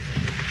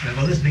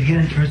Well, let's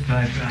begin first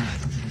by,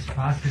 since it is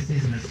Pascha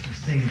season, let's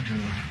sing to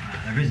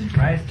the risen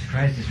Christ.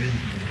 Christ is risen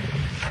from the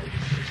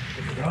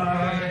dead.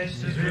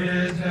 Christ is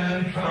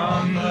risen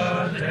from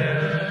the dead.